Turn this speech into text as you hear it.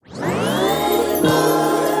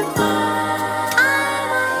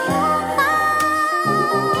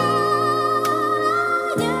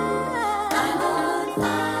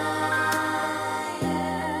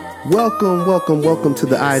Welcome to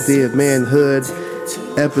the Idea of Manhood,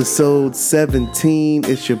 episode 17.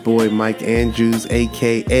 It's your boy Mike Andrews,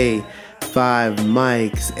 aka Five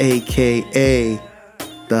Mics, aka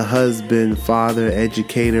the husband, father,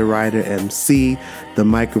 educator, writer, MC. The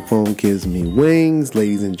microphone gives me wings,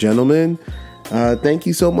 ladies and gentlemen. Thank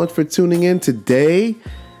you so much for tuning in today.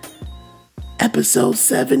 Episode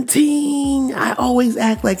 17. I always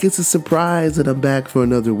act like it's a surprise that I'm back for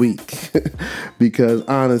another week because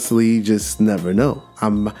honestly, you just never know.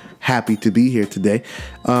 I'm happy to be here today.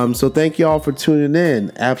 So thank y'all for tuning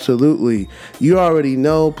in. Absolutely. You already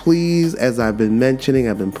know, please, as I've been mentioning,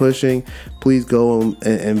 I've been pushing, please go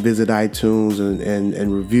and visit iTunes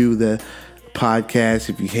and review the podcast.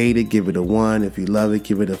 If you hate it, give it a 1. If you love it,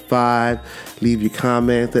 give it a 5. Leave your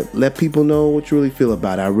comment. Let people know what you really feel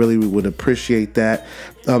about it. I really would appreciate that.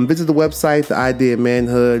 Visit the website, The Idea of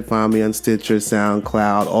Manhood. Find me on Stitcher,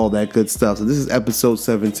 SoundCloud, all that good stuff. So this is episode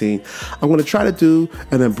 17. I'm going to try to do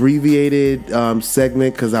an abbreviated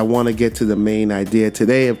segment because I want to get to the main idea.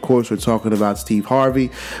 Today, of course, we're talking about Steve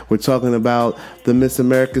Harvey. We're talking about the Miss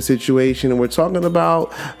America situation. And we're talking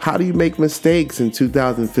about how do you make mistakes in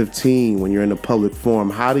 2015 when you're in a public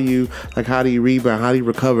forum? How do you rebound? How do you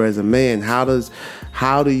recover as a man? How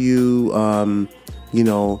do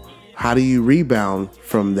you rebound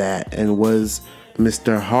from that? And was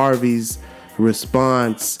Mr. Harvey's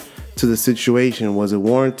response to the situation, was it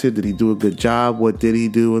warranted? Did he do a good job? What did he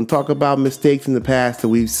do? And talk about mistakes in the past that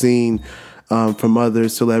we've seen from other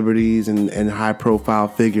celebrities and high-profile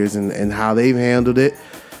figures and how they've handled it.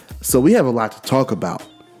 So we have a lot to talk about.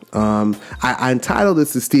 I entitled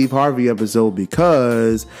this the Steve Harvey episode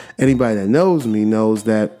because anybody that knows me knows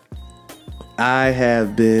that I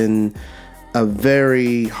have been a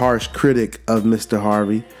very harsh critic of Mr.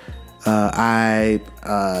 Harvey.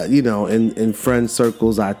 In friend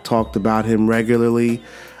circles, I talked about him regularly.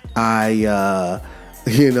 I'm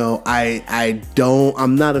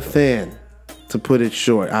not a fan, to put it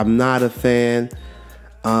short. I'm not a fan,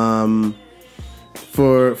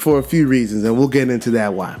 for a few reasons, and we'll get into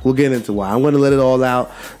that why. I'm going to let it all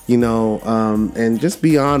out, and just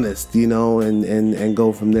be honest, and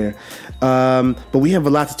go from there. But we have a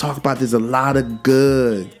lot to talk about. There's a lot of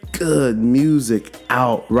good music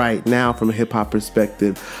out right now from a hip-hop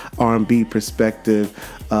perspective, R&B perspective,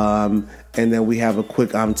 and then we have a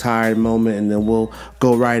quick I'm tired moment, and then we'll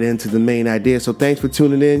go right into the main idea. So thanks for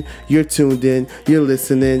tuning in. You're tuned in. You're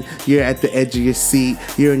listening. You're at the edge of your seat.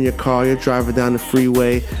 You're in your car. You're driving down the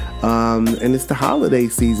freeway. And it's the holiday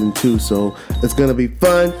season too, so it's going to be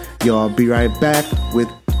fun. Y'all be right back with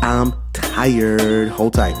I'm Tired.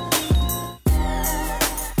 Hold tight.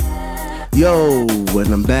 Yo,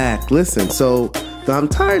 and I'm back. Listen, so the I'm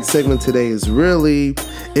Tired segment today is really,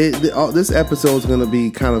 this episode is going to be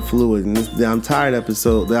kind of fluid. And the I'm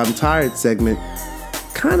Tired segment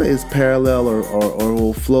kind of is parallel or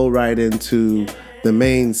will flow right into the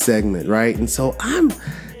main segment, right? And so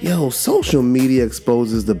social media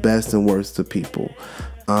exposes the best and worst of people.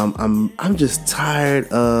 I'm just tired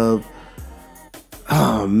of,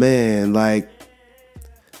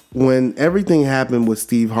 when everything happened with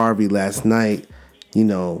Steve Harvey last night,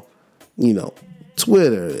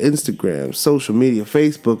 Twitter, Instagram, social media,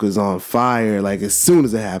 Facebook is on fire. Like as soon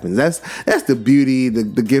as it happens, that's the beauty, the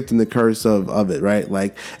gift and the curse of it, right?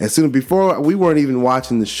 Like before we weren't even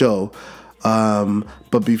watching the show,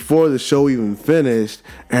 but before the show even finished,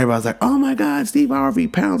 everybody's like, "Oh my God, Steve Harvey,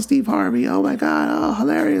 pound Steve Harvey! Oh my God, oh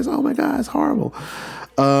hilarious! Oh my God, it's horrible."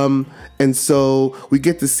 And so we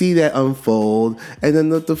get to see that unfold. And then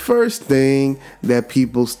the first thing that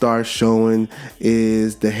people start showing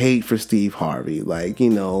is the hate for Steve Harvey.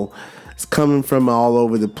 It's coming from all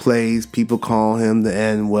over the place. People call him the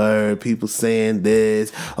N-word. People saying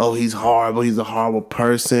this. Oh, he's horrible. He's a horrible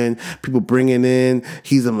person. People bringing in,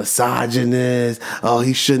 he's a misogynist. Oh,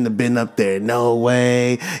 he shouldn't have been up there. No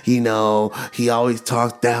way. He always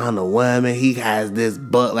talks down to women. He has this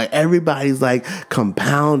butt. Like everybody's like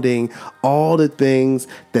compounding all the things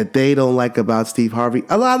that they don't like about Steve Harvey.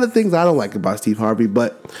 A lot of things I don't like about Steve Harvey.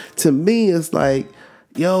 But to me, it's like,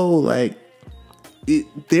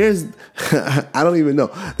 there's I don't even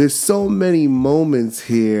know. There's so many moments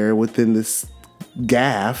here within this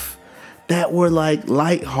gaffe that were like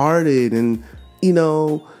lighthearted, and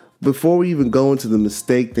before we even go into the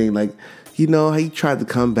mistake thing, how he tried to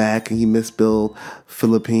come back and he misspelled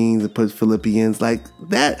Philippines and put Philippians like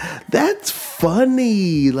that. That's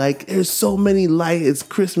funny. Like there's so many it's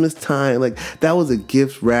Christmas time. Like that was a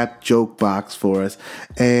gift wrapped joke box for us,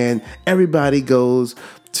 and everybody goes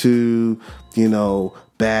to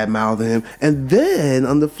bad mouthing him. And then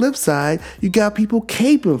on the flip side, you got people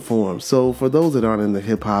caping for him. So for those that aren't in the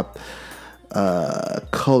hip hop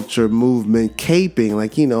culture movement, caping,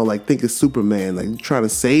 like, you know, like think of Superman, like trying to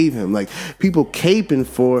save him, like people caping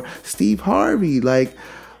for Steve Harvey. Like,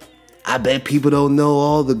 I bet people don't know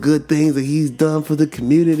all the good things that he's done for the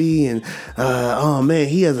community. And oh man,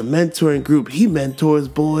 he has a mentoring group. He mentors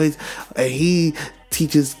boys and he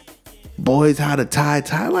teaches boys how to tie.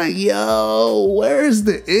 Like, yo, where's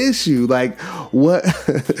the issue? Like, what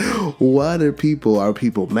are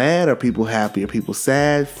people mad? Are people happy? Are people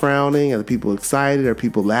sad, frowning? Are people excited? Are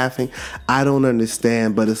people laughing? I don't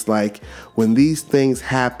understand. But it's like when these things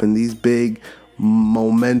happen, these big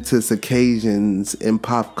momentous occasions in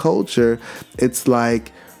pop culture, it's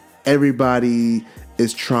like everybody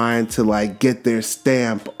is trying to like get their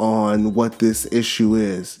stamp on what this issue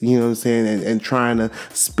is, you know what I'm saying, and trying to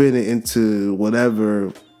spin it into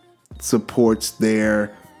whatever supports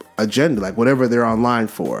their agenda, like whatever they're online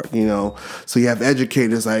for, you know. So you have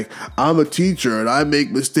educators like, I'm a teacher and I make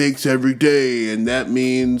mistakes every day, and that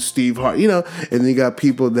means Steve Hart, you know. And then you got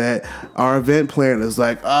people that are event planners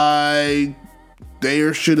like,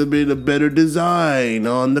 there should have been a better design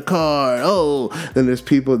on the car. Oh, then there's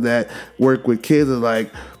people that work with kids are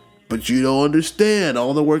like, but you don't understand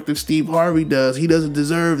all the work that Steve Harvey does. He doesn't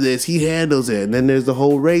deserve this. He handles it. And then there's the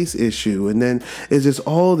whole race issue. And then it's just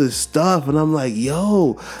all this stuff. And I'm like,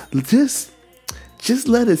 yo, just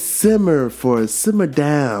let it simmer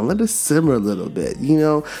down. Let it simmer a little bit, you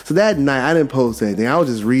know? So that night, I didn't post anything. I was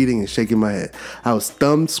just reading and shaking my head. I was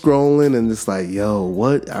thumb scrolling and just like, yo,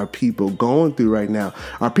 what are people going through right now?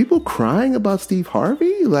 Are people crying about Steve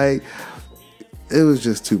Harvey? Like, it was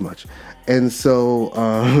just too much. And so,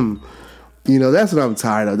 you know, that's what I'm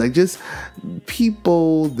tired of. Like, just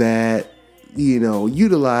people that, you know,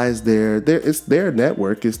 utilize it's their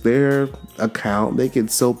network, it's their account. They can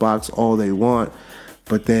soapbox all they want.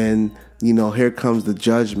 But then, you know, here comes the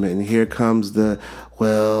judgment, and here comes the,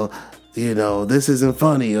 well, you know, this isn't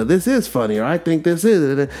funny, or this is funny, or I think this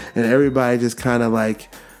is, and everybody just kind of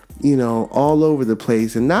like, you know, all over the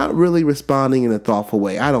place and not really responding in a thoughtful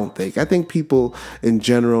way. I think people in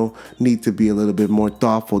general need to be a little bit more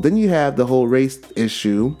thoughtful. Then you have the whole race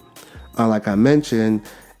issue, like I mentioned.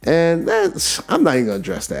 And I'm not even gonna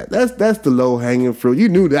address that. That's the low hanging fruit. You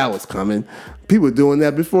knew that was coming. People were doing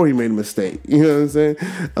that before he made a mistake. You know what I'm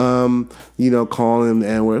saying? You know, calling him the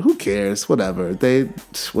N-word. Who cares? Whatever.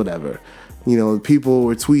 Whatever. You know, people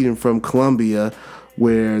were tweeting from Colombia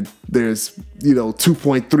where there's, you know,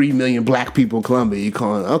 2.3 million black people in Colombia. You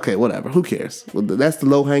calling? Okay, whatever. Who cares? Well, that's the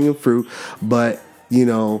low hanging fruit. But you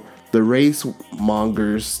know, the race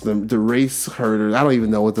mongers, the race herders. I don't even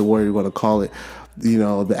know what the word you're going to call it. You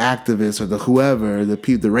know, the activists or the whoever,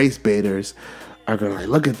 the race baiters are going to like,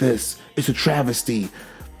 look at this. It's a travesty.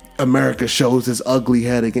 America shows its ugly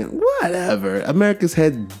head again. Whatever. America's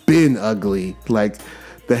head been ugly. Like,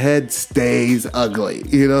 the head stays ugly.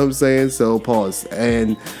 You know what I'm saying? So pause.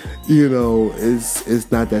 And, you know,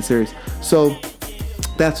 it's not that serious. So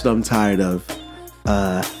that's what I'm tired of.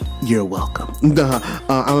 You're welcome. I'm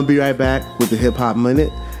going to be right back with the Hip Hop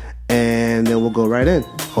Minute. And then we'll go right in.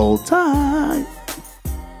 Hold tight.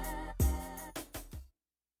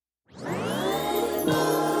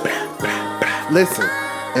 Listen,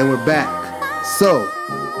 and we're back. So,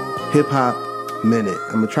 Hip Hop Minute.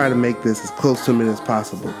 I'm going to try to make this as close to a minute as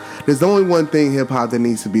possible. There's only one thing hip hop that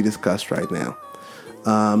needs to be discussed right now.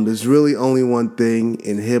 There's really only one thing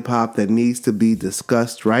in hip hop that needs to be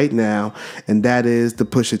discussed right now, and that is the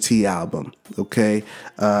Pusha T album. Okay,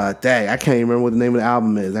 dang, I can't even remember what the name of the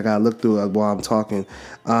album is. I gotta look through it while I'm talking.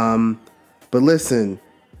 But listen,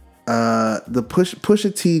 the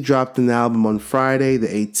Pusha T dropped an album on Friday the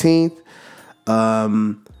 18th,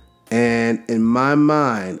 and in my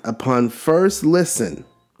mind, upon first listen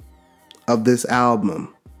of this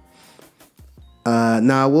album.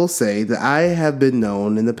 Now, I will say that I have been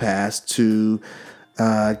known in the past to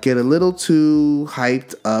get a little too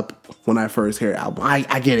hyped up when I first hear an album.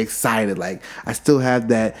 I get excited. Like, I still have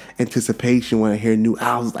that anticipation when I hear new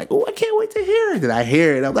albums. Like, oh, I can't wait to hear it. Then I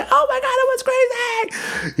hear it. I'm like, oh my God, it was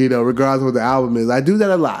crazy. You know, regardless of what the album is. I do that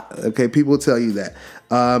a lot. Okay, people tell you that.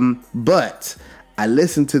 But I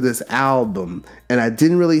listened to this album and I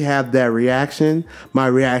didn't really have that reaction. My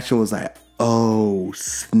reaction was like, oh,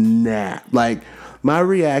 snap. Like, my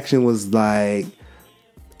reaction was like,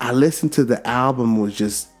 I listened to the album, was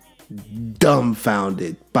just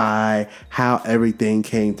dumbfounded by how everything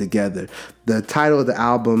came together. The title of the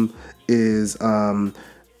album is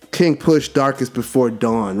King Push, Darkest Before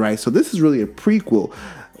Dawn, right? So this is really a prequel.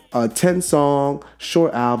 a 10-song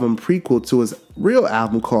short album prequel to his real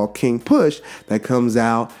album called King Push that comes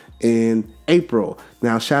out in April.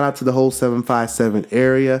 Now, shout out to the whole 757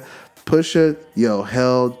 area. Pusha,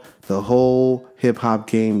 held the whole hip-hop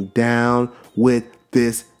game down with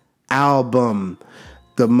this album.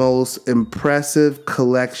 The most impressive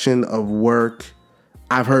collection of work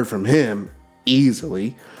I've heard from him,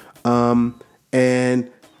 easily.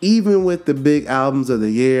 And even with the big albums of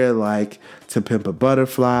the year, like To Pimp a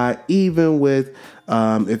Butterfly, even with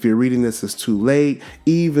If You're Reading This It's Too Late,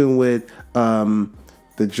 even with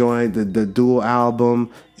the dual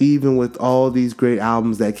album, even with all these great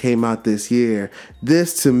albums that came out this year,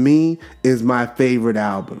 this to me is my favorite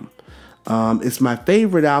album. It's my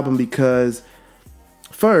favorite album because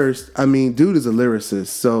first, dude is a lyricist,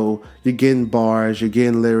 so you're getting bars, you're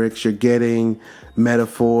getting lyrics, you're getting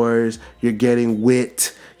metaphors, you're getting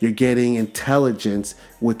wit, you're getting intelligence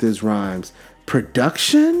with his rhymes.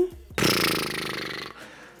 Production?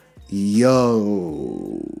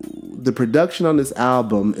 The production on this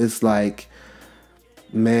album is like,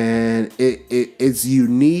 man, it's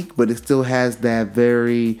unique, but it still has that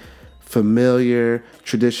very familiar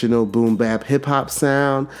traditional boom bap hip hop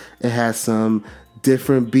sound. It has some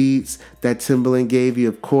different beats that Timbaland gave you.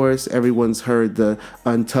 Of course, everyone's heard the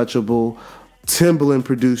untouchable Timbaland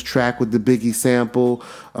produced track with the Biggie sample.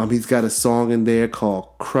 He's got a song in there called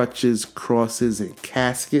Crutches, Crosses, and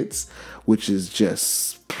Caskets, which is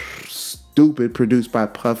just stupid, produced by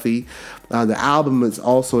Puffy. The album is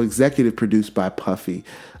also executive produced by Puffy.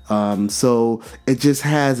 So it just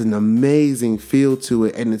has an amazing feel to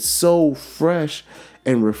it, and it's so fresh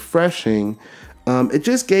and refreshing. It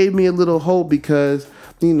just gave me a little hope because,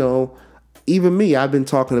 even me, I've been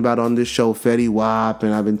talking about on this show Fetty Wap,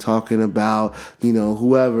 and I've been talking about,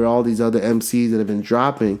 whoever, all these other MCs that have been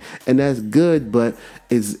dropping, and that's good, but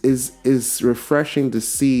it's refreshing to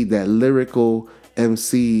see that lyrical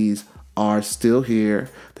MCs are still here.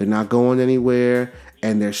 They're not going anywhere,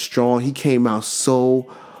 and they're strong. He came out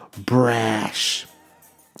so brash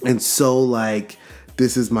and so like,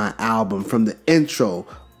 this is my album from the intro.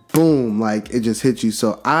 Boom, like it just hits you.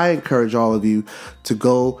 So I encourage all of you to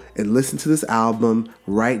go and listen to this album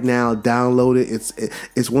right now. Download it.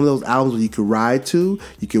 It's one of those albums where you can ride to,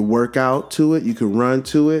 you can work out to it, you can run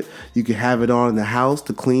to it, you can have it on in the house,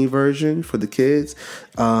 the clean version for the kids.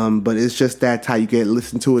 But it's just that type. You can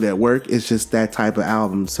listen to it at work. It's just that type of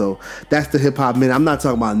album. So that's the Hip Hop Minute. I'm not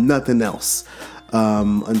talking about nothing else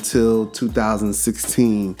until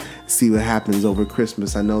 2016. See what happens over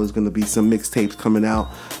Christmas. I know there's going to be some mixtapes coming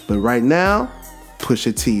out, but right now,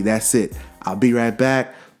 Pusha T. That's it. I'll be right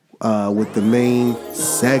back with the main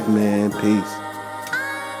segment. Peace.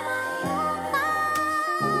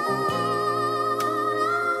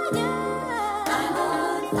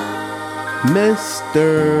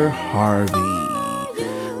 Mr. Harvey.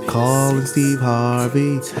 Calling Steve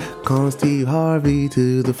Harvey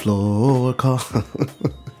to the floor.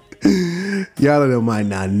 Y'all might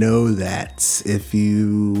not know that if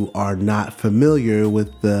you are not familiar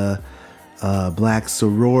with the black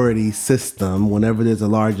sorority system. Whenever there's a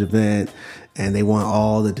large event and they want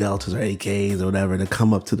all the Deltas or AKs or whatever to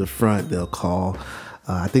come up to the front, they'll call.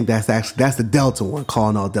 I think that's the Delta one,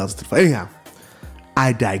 calling all Deltas to the front. Anyhow,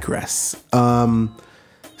 I digress.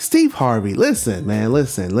 Steve Harvey, listen, man,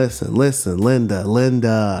 listen,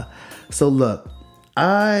 Linda. So look,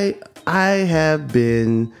 I have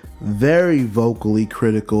been very vocally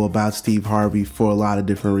critical about Steve Harvey for a lot of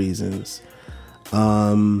different reasons.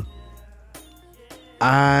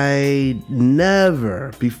 I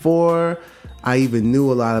never, before I even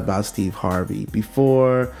knew a lot about Steve Harvey,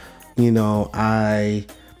 before, I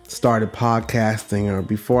started podcasting or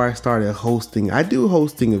before I started hosting, I do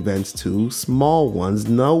hosting events too, small ones,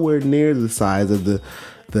 nowhere near the size of the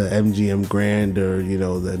MGM Grand or,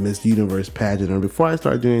 the Miss Universe pageant, or before I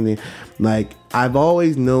started doing anything, like I've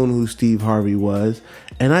always known who Steve Harvey was,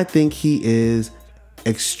 and I think he is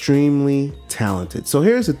extremely talented. So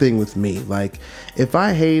here's the thing with me, like if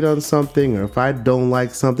I hate on something or if I don't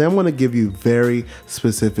like something, I'm going to give you very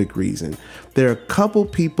specific reason. There are a couple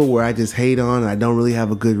people where I just hate on and I don't really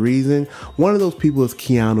have a good reason. One of those people is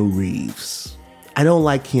Keanu Reeves. I don't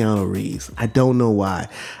like Keanu Reeves. I don't know why.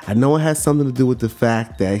 I know it has something to do with the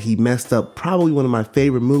fact that he messed up probably one of my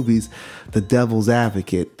favorite movies, The Devil's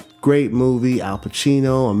Advocate. Great movie, Al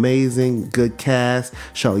Pacino, amazing, good cast,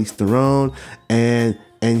 Charlize Theron, and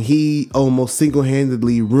he almost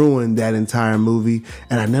single-handedly ruined that entire movie,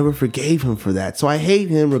 and I never forgave him for that. So I hate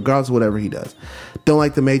him regardless of whatever he does. Don't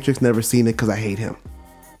like The Matrix, never seen it because I hate him.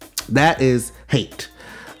 That is hate.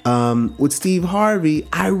 With Steve Harvey,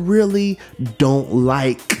 I really don't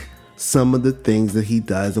like some of the things that he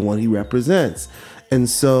does and what he represents. And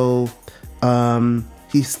so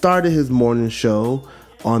he started his morning show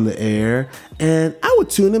on the air, and I would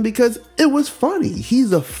tune in because it was funny.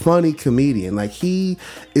 He's a funny comedian. Like, he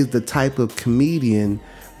is the type of comedian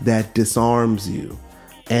that disarms you,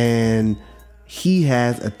 and he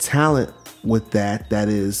has a talent with that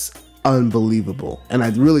is unbelievable. And I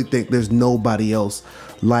really think there's nobody else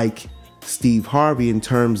like Steve Harvey in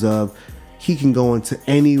terms of he can go into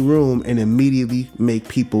any room and immediately make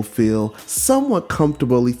people feel somewhat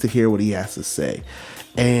comfortable, at least to hear what he has to say.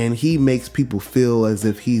 And he makes people feel as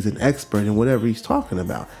if he's an expert in whatever he's talking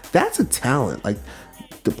about. That's a talent. Like,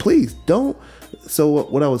 please don't. So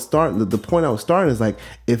what I was starting, the point I was starting is like,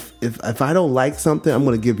 if I don't like something, I'm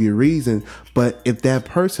going to give you a reason. But if that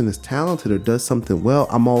person is talented or does something well,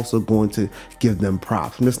 I'm also going to give them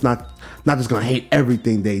props. I'm just not just going to hate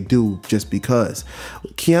everything they do just because.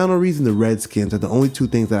 Keanu Reeves and the Redskins are the only two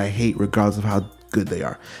things that I hate, regardless of how good they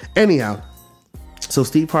are. Anyhow, so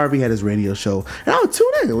Steve Harvey had his radio show, and I would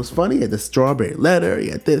tune in. It was funny. He had the Strawberry Letter. He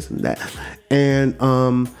had this and that. And,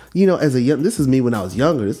 as this is me when I was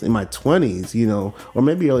younger, this is in my 20s, or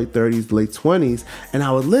maybe early 30s, late 20s. And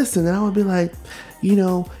I would listen and I would be like,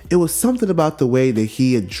 it was something about the way that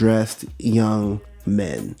he addressed young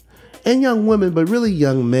men and young women, but really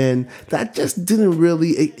young men, that just didn't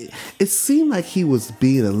really, it seemed like he was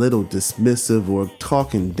being a little dismissive or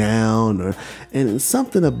talking down, and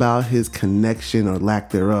something about his connection or lack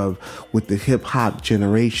thereof with the hip hop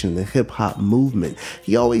generation, the hip hop movement.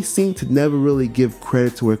 He always seemed to never really give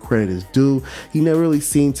credit to where credit is due. He never really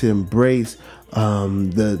seemed to embrace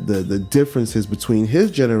the differences between his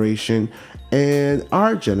generation and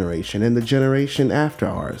our generation and the generation after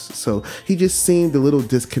ours. So he just seemed a little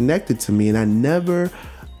disconnected to me, and I never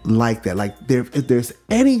liked that. Like, if there's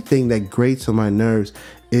anything that grates on my nerves,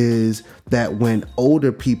 is that when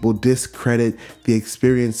older people discredit the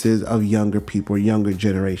experiences of younger people or younger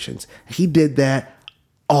generations. He did that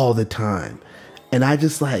all the time. And I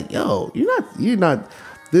just like, yo, you're not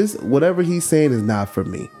this, whatever he's saying is not for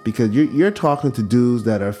me, because you're talking to dudes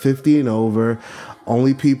that are 50 and over,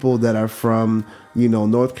 only people that are from,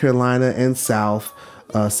 North Carolina and south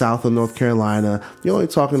of North Carolina. You're only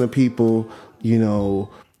talking to people,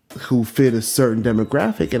 who fit a certain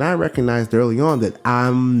demographic. And I recognized early on that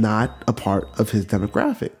I'm not a part of his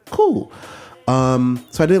demographic. Cool. So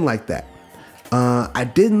I didn't like that. I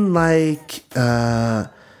didn't like,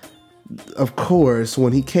 of course,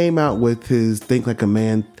 when he came out with his think like a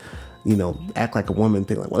man, act like a woman,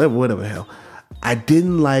 think like whatever the hell. I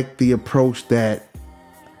didn't like the approach that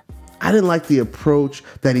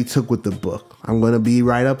he took with the book. I'm going to be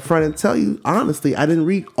right up front and tell you, honestly, I didn't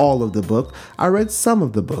read all of the book. I read some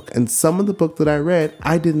of the book, and some of the book that I read,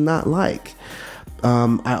 I did not like.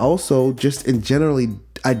 I also just in general,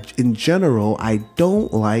 I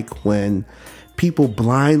don't like when people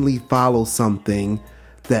blindly follow something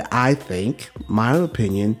that I think, my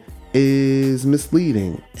opinion, is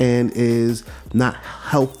misleading and is not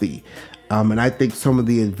healthy. And I think some of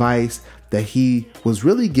the advice that he was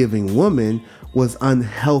really giving women was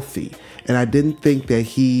unhealthy. And I didn't think that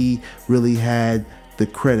he really had the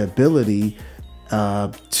credibility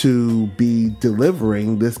to be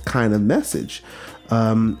delivering this kind of message.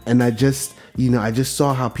 And I just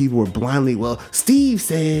saw how people were blindly, well, Steve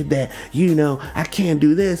said that, I can't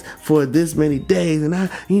do this for this many days. And I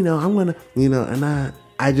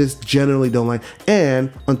just generally don't like.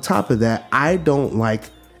 And on top of that, I don't like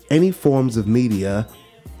any forms of media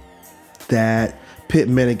that pit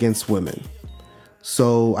men against women.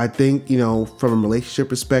 So I think, from a relationship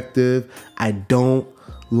perspective, I don't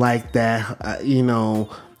like that,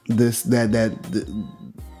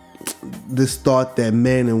 this thought that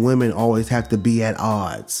men and women always have to be at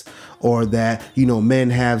odds, or that, men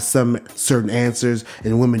have some certain answers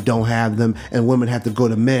and women don't have them, and women have to go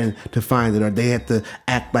to men to find it, or they have to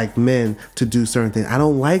act like men to do certain things. I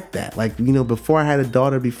don't like that. Like, before I had a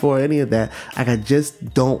daughter, before any of that, I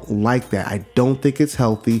just don't like that. I don't think it's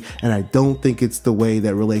healthy, and I don't think it's the way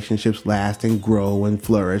that relationships last and grow and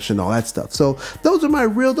flourish and all that stuff. So those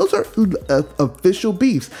are official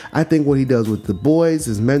beefs. I think what he does with the boys,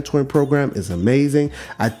 his mentoring program, is amazing.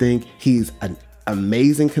 I think he's an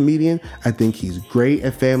amazing comedian. I think he's great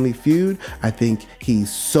at Family Feud. I think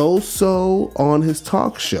he's so on his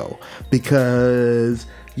talk show because,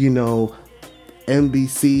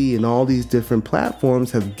 NBC and all these different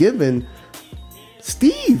platforms have given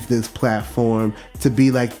Steve this platform to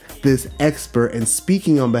be like this expert and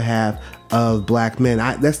speaking on behalf of black men.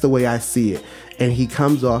 That's the way I see it. And he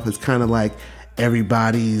comes off as kind of like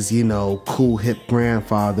everybody's, cool hip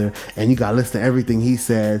grandfather, and you gotta listen to everything he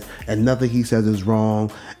says, and nothing he says is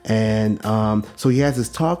wrong. And so he has this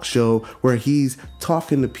talk show where he's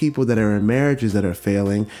talking to people that are in marriages that are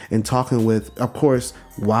failing, and talking with, of course,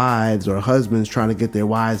 wives or husbands trying to get their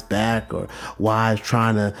wives back, or wives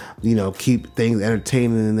trying to, keep things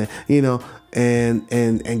entertaining,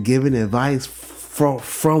 and giving advice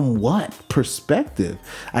from what perspective?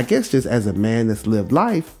 I guess just as a man that's lived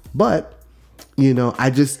life, but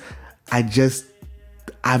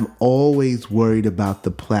I'm always worried about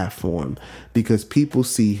the platform, because people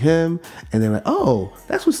see him and they're like, oh,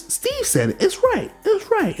 that's what Steve said. It's right.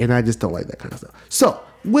 And I just don't like that kind of stuff. So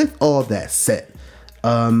with all that said,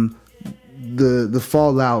 the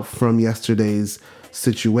fallout from yesterday's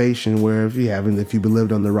situation, where if you've been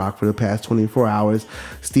lived on the rock for the past 24 hours,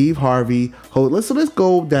 Steve Harvey, let's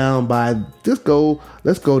go down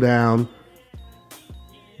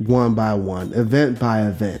one by one, event by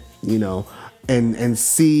event, and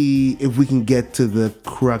see if we can get to the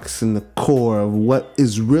crux and the core of what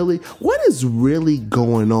is really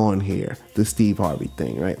going on here. The Steve Harvey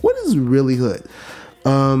thing, right? What is really hood?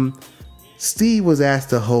 Steve was asked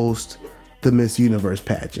to host the Miss Universe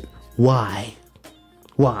pageant. Why?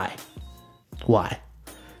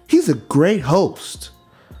 He's a great host.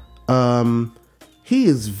 He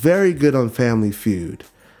is very good on Family Feud.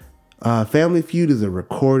 Family Feud is a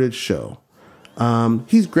recorded show.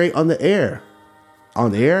 He's great on the air.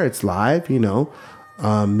 On the air, it's live,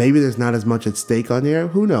 Maybe there's not as much at stake on the air.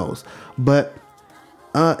 Who knows? But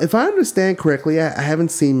if I understand correctly, I haven't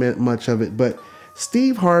seen much of it, but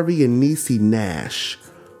Steve Harvey and Niecy Nash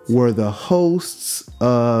were the hosts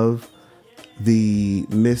of the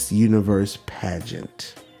Miss Universe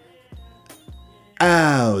pageant.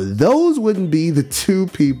 Oh, those wouldn't be the two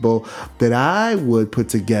people that I would put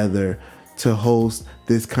together to host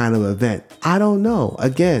this kind of event. I don't know.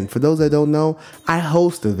 Again, for those that don't know, I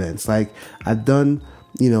host events. Like, I've done,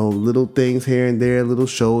 little things here and there, little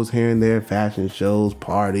shows here and there, fashion shows,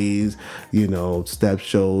 parties, step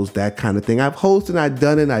shows, that kind of thing. I've hosted, I've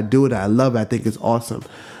done it, I do it, I love it, I think it's awesome.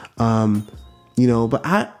 But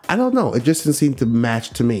I don't know. It just didn't seem to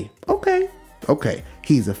match to me. Okay.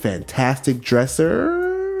 He's a fantastic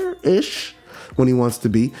dresser-ish when he wants to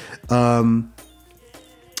be.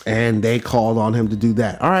 And they called on him to do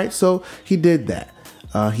that. All right, so he did that.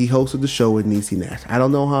 He hosted the show with Niecy Nash. I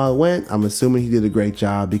don't know how it went. I'm assuming he did a great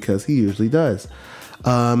job, because he usually does.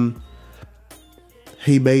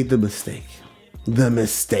 He made the mistake.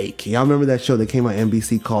 Y'all remember that show that came on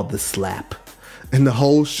NBC called The Slap? And the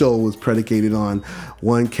whole show was predicated on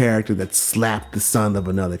one character that slapped the son of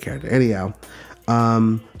another character. Anyhow,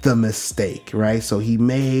 the mistake, right? So he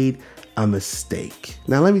made a mistake.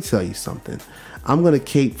 Now, let me tell you something. I'm going to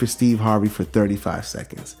cape for Steve Harvey for 35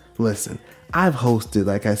 seconds. Listen, I've hosted,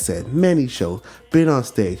 like I said, many shows, been on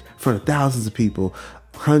stage in front of thousands of people,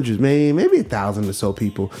 hundreds, maybe 1,000 or so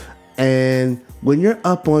people. And when you're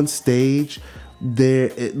up on stage,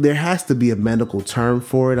 there has to be a medical term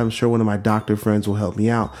for it. I'm sure one of my doctor friends will help me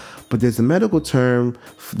out. But there's a medical term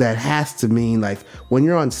that has to mean, like, when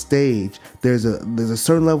you're on stage, there's a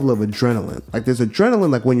certain level of adrenaline. Like, there's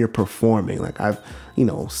adrenaline like when you're performing. Like, I've,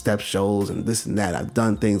 step shows and this and that. I've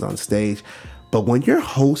done things on stage. But when you're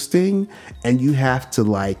hosting and you have to,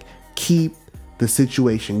 like, keep the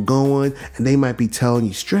situation going, and they might be telling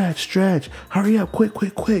you, stretch, hurry up,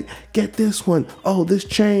 quick, get this one. Oh, this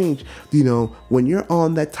change. When you're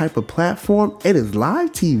on that type of platform, it is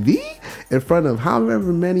live TV in front of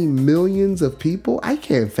however many millions of people. I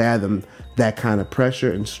can't fathom that kind of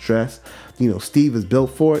pressure and stress. Steve is built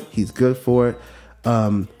for it. He's good for it.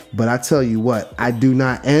 But I tell you what, I do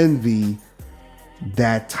not envy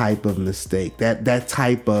that type of mistake, that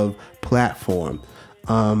type of platform.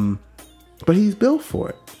 But he's built for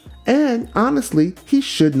it. And honestly, he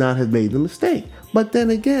should not have made the mistake. But then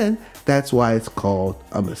again, that's why it's called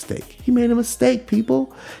a mistake. He made a mistake,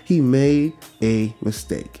 people. He made a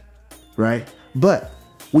mistake, right? But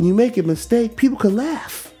when you make a mistake, people can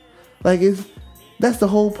laugh. Like, that's the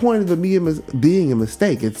whole point of it being a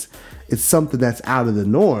mistake. It's something that's out of the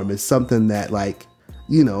norm. It's something that, like,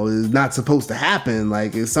 is not supposed to happen.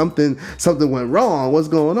 Like, it's something went wrong. What's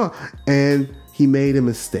going on? And he made a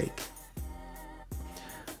mistake.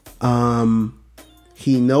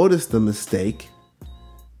 He noticed the mistake,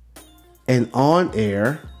 and on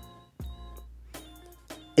air,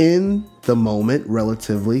 in the moment,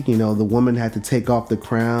 relatively, the woman had to take off the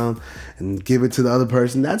crown and give it to the other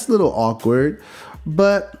person. That's a little awkward,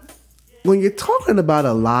 but when you're talking about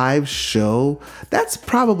a live show, that's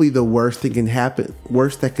probably the worst that can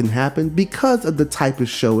happen because of the type of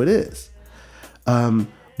show it is.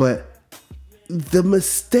 But the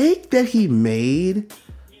mistake that he made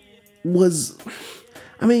was,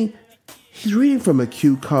 I mean, he's reading from a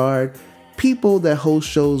cue card. People that host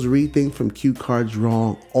shows read things from cue cards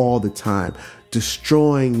wrong all the time.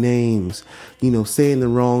 Destroying names, saying the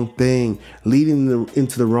wrong thing, leading them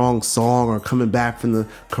into the wrong song or coming back from the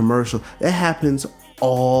commercial. That happens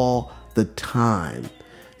all the time.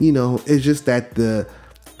 It's just that the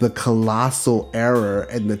colossal error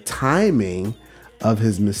and the timing of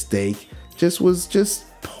his mistake was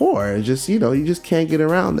poor. You just can't get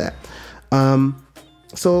around that.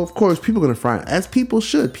 So of course people are going to fry him, as people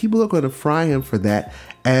should. People are going to fry him for that,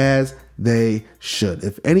 as they should.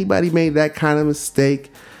 If anybody made that kind of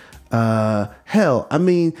mistake, hell,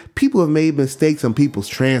 people have made mistakes on people's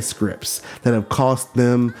transcripts that have cost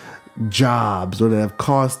them jobs, or that have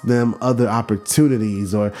cost them other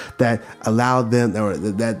opportunities, or that allowed them, or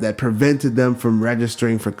that prevented them from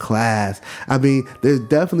registering for class. There's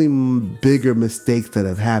definitely bigger mistakes that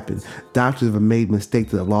have happened. Doctors have made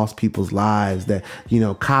mistakes that have lost people's lives. That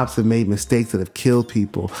cops have made mistakes that have killed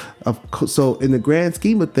people. So in the grand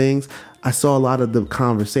scheme of things, I saw a lot of the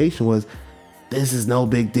conversation was, this is no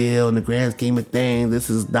big deal in the grand scheme of things. This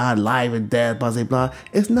is not life or death, blah, blah, blah.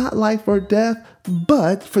 It's not life or death,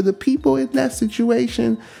 but for the people in that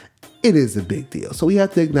situation, it is a big deal. So we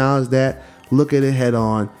have to acknowledge that, look at it head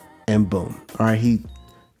on, and boom. All right,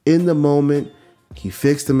 in the moment, he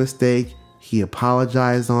fixed the mistake. He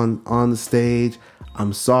apologized on the stage.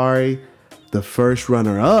 I'm sorry. The first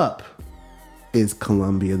runner-up is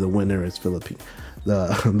Colombia. The winner is Philippines.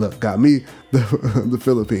 Got me the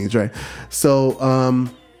Philippines, right? So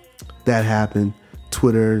that happened.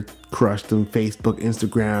 Twitter crushed them, Facebook,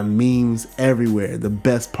 Instagram, memes everywhere. The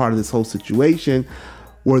best part of this whole situation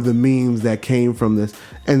were the memes that came from this.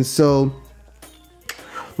 And so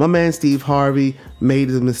my man Steve Harvey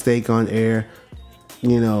made a mistake on air,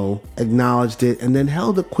 acknowledged it, and then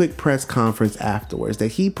held a quick press conference afterwards that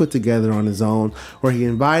he put together on his own, where he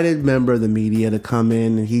invited a member of the media to come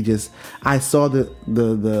in, and I saw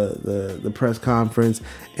the press conference,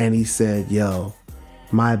 and he said, yo,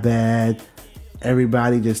 my bad.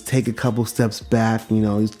 Everybody just take a couple steps back.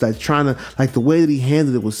 He's like trying to, the way that he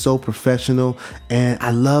handled it was so professional. And I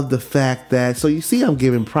love the fact that, so you see, I'm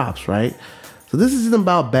giving props, right? So this isn't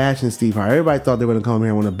about bashing Steve Harvey. Everybody thought they were going to come here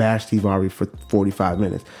and want to bash Steve Harvey for 45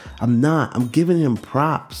 minutes. I'm not. I'm giving him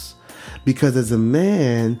props. Because as a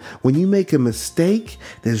man, when you make a mistake,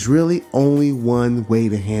 there's really only one way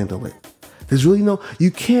to handle it. There's really you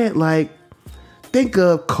can't think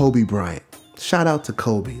of Kobe Bryant. Shout out to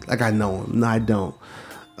Kobe. I know him. No, I don't.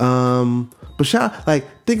 But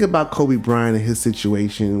think about Kobe Bryant and his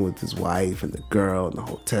situation with his wife and the girl in the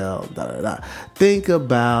hotel. Think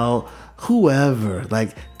about whoever.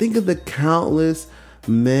 Think of the countless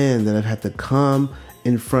men that have had to come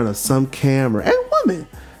in front of some camera, and women.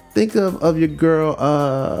 Think of your girl,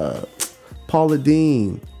 Paula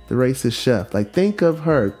Deen, the racist chef. Think of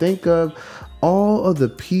her. Think of all of the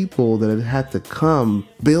people that have had to come.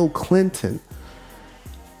 Bill Clinton.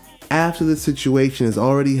 After the situation has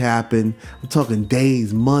already happened, I'm talking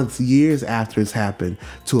days, months, years after it's happened,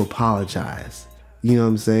 to apologize. You know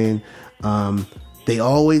what I'm saying? They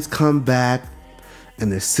always come back and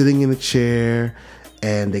they're sitting in a chair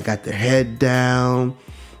and they got their head down,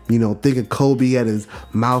 thinking Kobe had his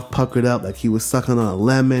mouth puckered up like he was sucking on a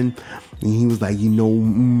lemon. And he was like,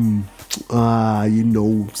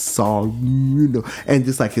 sorry, and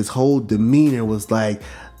just his whole demeanor was like,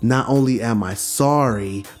 not only am I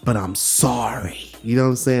sorry, but I'm sorry. You know what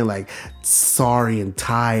I'm saying? Sorry and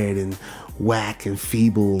tired and whack and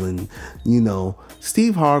feeble. And,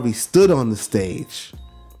 Steve Harvey stood on the stage.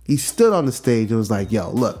 He stood on the stage and was like, yo,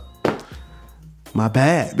 look, my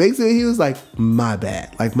bad. Basically, he was like, my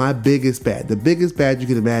bad. My biggest bad. The biggest bad you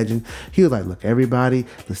could imagine. He was like, look, everybody,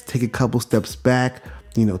 let's take a couple steps back.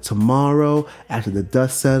 Tomorrow, after the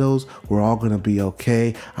dust settles, we're all going to be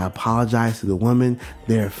okay. I apologize to the women.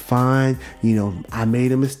 They're fine. I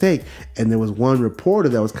made a mistake. And there was one reporter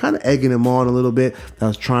that was kind of egging him on a little bit, that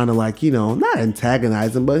was trying to not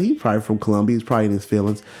antagonize him, but he's probably from Colombia. He's probably in his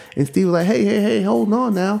feelings. And Steve was like, hey, hold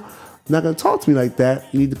on now. You're not going to talk to me like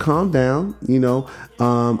that. You need to calm down.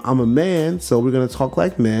 I'm a man, so we're going to talk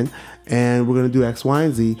like men. And we're going to do X, Y,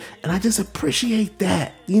 and Z. And I just appreciate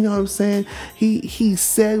that. You know what I'm saying? He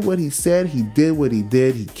said what he said. He did what he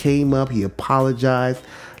did. He came up. He apologized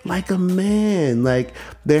like a man.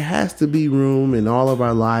 There has to be room in all of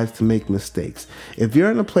our lives to make mistakes. If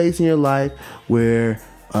you're in a place in your life where,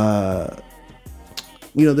 there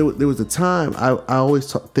was a time, I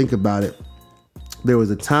always think about it. There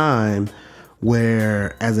was a time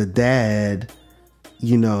where, as a dad,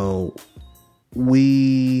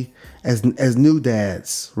 we as new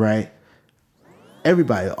dads, right?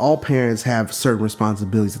 Everybody, all parents have certain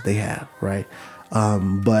responsibilities that they have, right?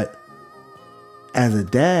 But as a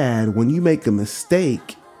dad, when you make a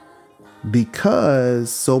mistake,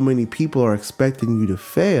 because so many people are expecting you to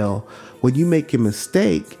fail, when you make a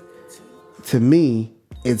mistake, to me,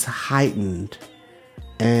 it's heightened.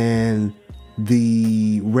 And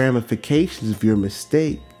the ramifications of your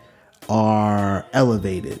mistake are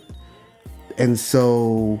elevated. And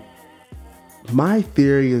so my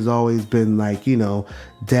theory has always been like,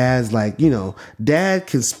 dad's like, dad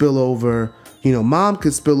can spill over, mom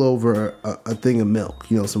could spill over a thing of milk,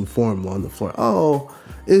 some formula on the floor. Oh,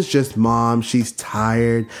 it's just mom. She's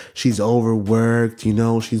tired. She's overworked.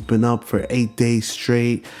 She's been up for 8 days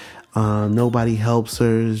straight. Nobody helps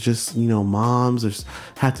her. It's just, moms just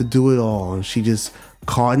have to do it all. And she just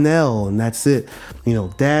caught an L and that's it.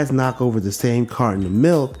 Dads knock over the same carton of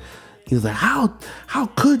milk. He's like, how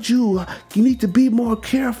could you? You need to be more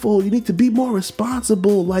careful. You need to be more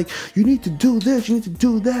responsible. Like, you need to do this, you need to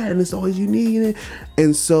do that. And it's always you need it.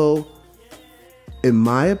 And so, in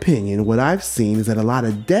my opinion, what I've seen is that a lot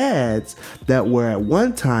of dads that were at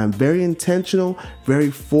one time very intentional,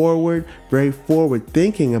 very forward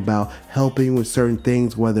thinking about helping with certain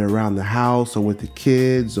things, whether around the house or with the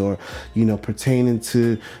kids or, pertaining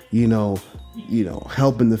to,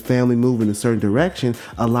 helping the family move in a certain direction.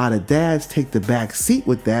 A lot of dads take the back seat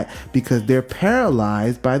with that because they're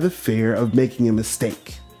paralyzed by the fear of making a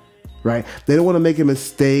mistake. Right? They don't want to make a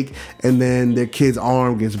mistake and then their kid's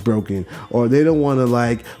arm gets broken, or they don't want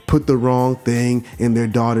to put the wrong thing in their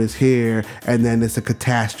daughter's hair and then it's a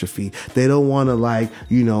catastrophe. They don't want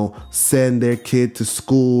to send their kid to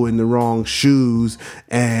school in the wrong shoes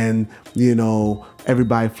and,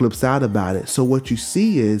 everybody flips out about it. So what you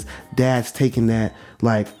see is dads taking that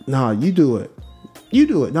nah, you do it. You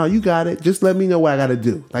do it. No, you got it. Just let me know what I got to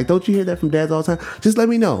do. Don't you hear that from dads all the time? Just let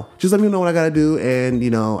me know. Just let me know what I got to do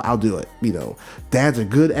and, I'll do it. Dads are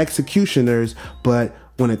good executioners, but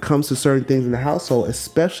when it comes to certain things in the household,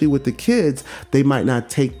 especially with the kids, they might not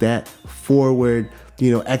take that forward,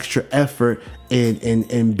 extra effort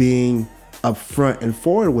in being upfront and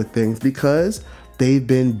forward with things because they've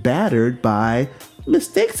been battered by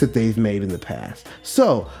mistakes that they've made in the past.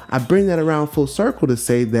 So I bring that around full circle to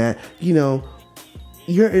say that,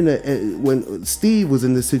 you're when Steve was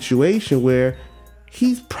in this situation where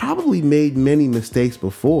he's probably made many mistakes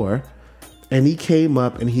before, and he came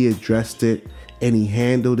up and he addressed it and he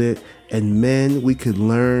handled it. And men, we could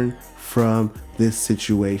learn from this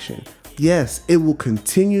situation. Yes, it will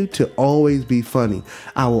continue to always be funny.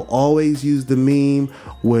 I will always use the meme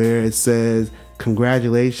where it says,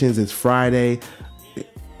 congratulations, it's Friday,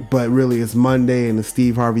 but really it's Monday and the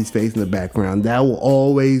Steve Harvey's face in the background. That will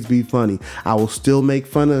always be funny. I will still make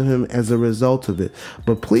fun of him as a result of it.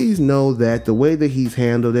 But please know that the way that he's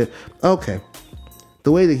handled it,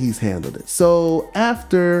 So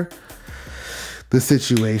after the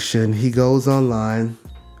situation, he goes online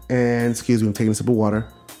and, excuse me, I'm taking a sip of water.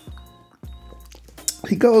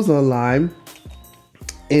 He goes online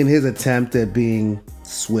in his attempt at being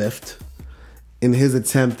swift, in his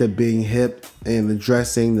attempt at being hip and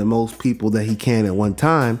addressing the most people that he can at one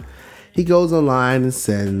time. He goes online and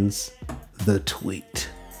sends the tweet.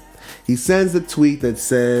 He sends a tweet that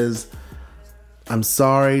says, I'm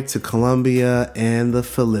sorry to Colombia and the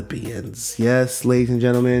Philippians. Yes, ladies and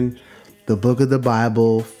gentlemen, the book of the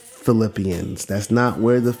Bible, Philippians. That's not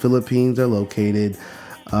where the Philippines are located.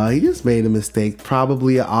 He just made a mistake,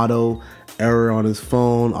 probably an auto error on his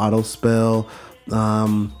phone, auto spell.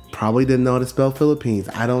 Probably didn't know how to spell Philippines.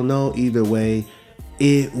 I don't know. Either way,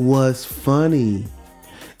 it was funny.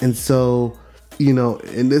 And so,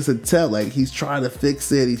 in this attempt, he's trying to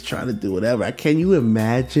fix it. He's trying to do whatever. Can you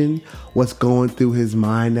imagine what's going through his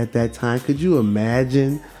mind at that time? Could you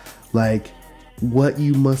imagine, what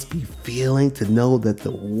you must be feeling to know that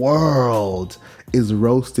the world is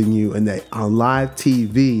roasting you and that on live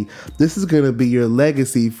TV, this is going to be your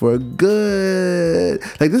legacy for good.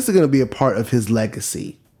 This is going to be a part of his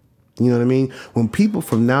legacy. You know what I mean? When people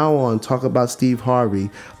from now on talk about Steve Harvey,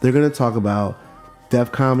 they're going to talk about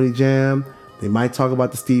Def Comedy Jam. They might talk about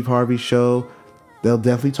the Steve Harvey Show. They'll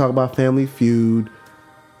definitely talk about Family Feud.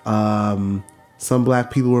 Some black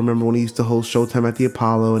people remember when he used to host Showtime at the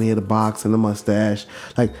Apollo and he had a box and a mustache.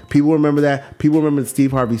 People remember that. People remember the Steve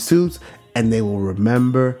Harvey suits, and they will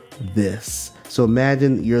remember this. So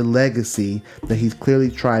imagine your legacy that he's clearly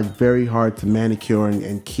tried very hard to manicure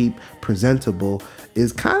and keep presentable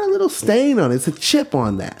is kind of a little stain on it. It's a chip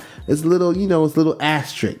on that. It's a little, it's a little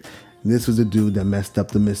asterisk. This was a dude that messed up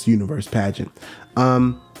the Miss Universe pageant.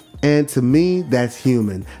 And to me, that's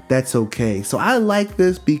human. That's okay. So I like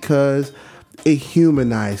this because it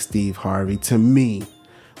humanized Steve Harvey to me,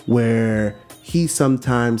 where he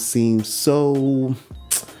sometimes seems so,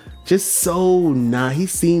 he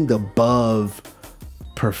seemed above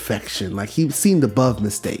perfection. Like he seemed above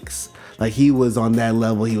mistakes. Like he was on that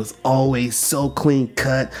level. He was always so clean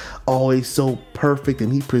cut, always so perfect.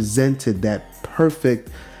 And he presented that perfect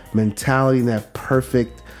mentality and that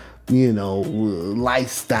perfect,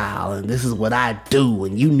 lifestyle. And this is what I do.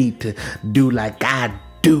 And you need to do like I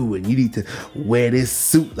do. And you need to wear this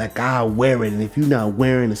suit like I wear it. And if you're not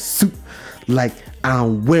wearing a suit like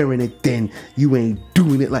I'm wearing it, then you ain't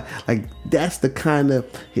doing it. Like that's the kind of,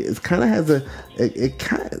 it kind of has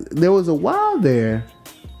there was a while there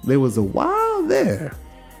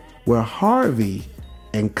where Harvey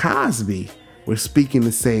and Cosby were speaking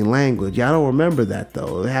the same language. Y'all don't remember that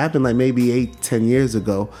though. It happened like maybe 8-10 years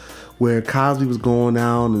ago, where Cosby was going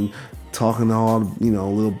out and talking to all,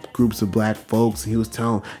 little groups of black folks. And he was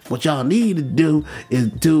telling them, what y'all need to do is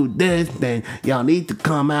do this, then y'all need to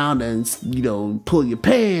come out and, pull your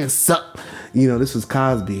pants up. This was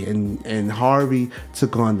Cosby, and Harvey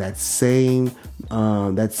took on that same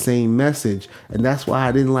message. And that's why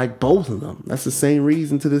I didn't like both of them. That's the same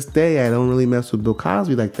reason to this day I don't really mess with Bill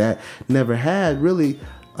Cosby like that. Never had really,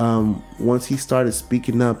 once he started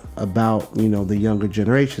speaking up about, the younger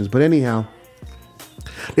generations. But anyhow,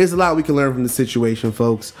 there's a lot we can learn from the situation,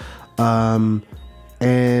 folks. And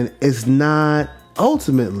it's not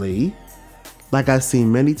ultimately, like I've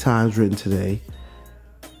seen many times written today,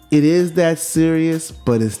 it is that serious,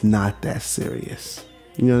 but it's not that serious.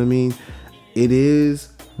 You know what I mean? It is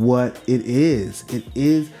what it is. It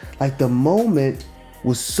is like the moment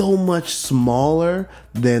was so much smaller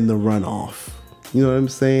than the runoff. You know what I'm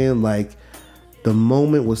saying? Like the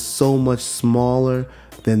moment was so much smaller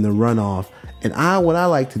than the runoff. And what I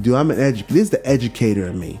like to do, this is the educator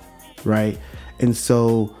in me, right? And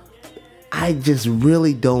so I just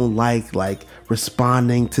really don't like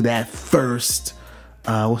responding to that first,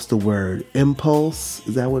 what's the word? Impulse?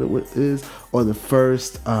 Is that what it is? Or the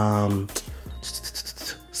first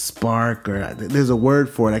spark, or there's a word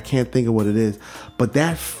for it. I can't think of what it is. But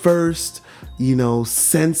that first,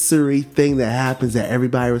 sensory thing that happens that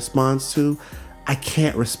everybody responds to, I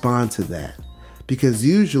can't respond to that. Because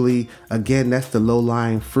usually, again, that's the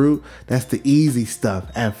low-lying fruit. That's the easy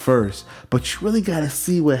stuff at first. But you really got to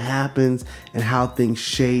see what happens and how things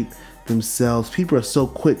shape themselves. People are so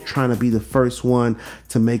quick trying to be the first one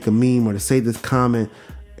to make a meme or to say this comment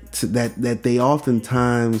that they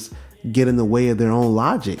oftentimes get in the way of their own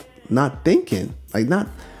logic. Not thinking.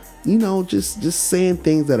 Just saying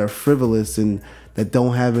things that are frivolous and that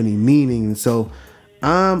don't have any meaning. And so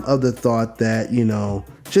I'm of the thought that,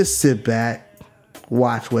 just sit back,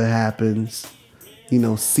 watch what happens,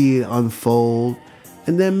 see it unfold,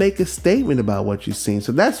 and then make a statement about what you've seen.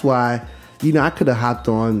 So that's why, I could have hopped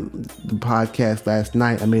on the podcast last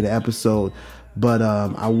night. I made an episode, but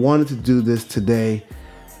I wanted to do this today,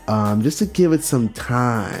 just to give it some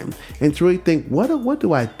time and to really think, what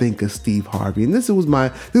do I think of Steve Harvey? And this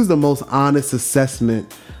is the most honest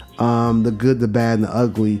assessment, the good, the bad, and the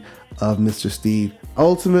ugly of Mr. Steve.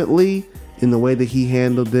 Ultimately, in the way that he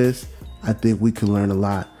handled this, I think we can learn a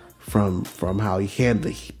lot from how he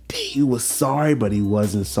handled it. He was sorry, but he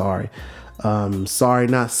wasn't sorry. Sorry,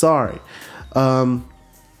 not sorry.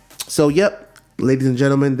 So, yep, ladies and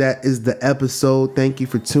gentlemen, that is the episode. Thank you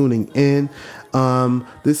for tuning in.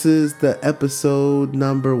 This is the episode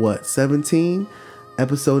number 17?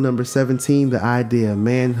 Episode number 17, The Idea of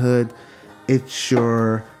Manhood. It's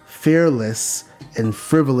your fearless and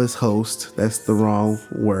frivolous host. That's the wrong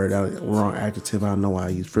word, wrong adjective. I don't know why I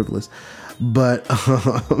use frivolous, but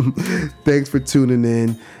thanks for tuning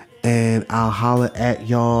in, and I'll holler at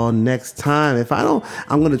y'all next time. If I don't,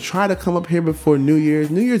 I'm going to try to come up here before New Year's.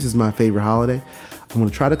 New Year's is my favorite holiday. I'm going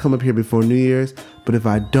to try to come up here before New Year's, but if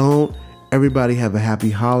I don't, everybody have a happy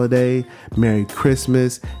holiday, Merry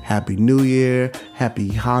Christmas, Happy New Year, Happy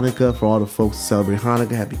Hanukkah for all the folks who celebrate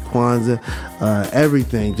Hanukkah, Happy Kwanzaa,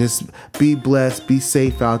 everything. Just be blessed, be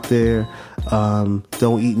safe out there,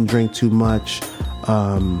 don't eat and drink too much,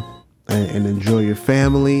 and enjoy your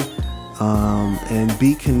family, and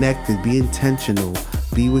be connected, be intentional,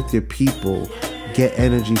 be with your people. Get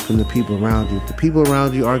energy from the people around you. If the people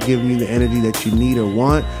around you aren't giving you the energy that you need or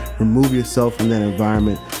want, remove yourself from that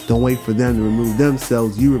environment. Don't wait for them to remove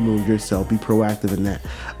themselves. You remove yourself. Be proactive in that.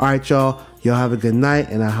 All right, y'all. Y'all have a good night,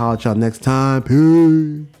 and I'll holler at y'all next time.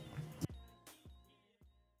 Peace.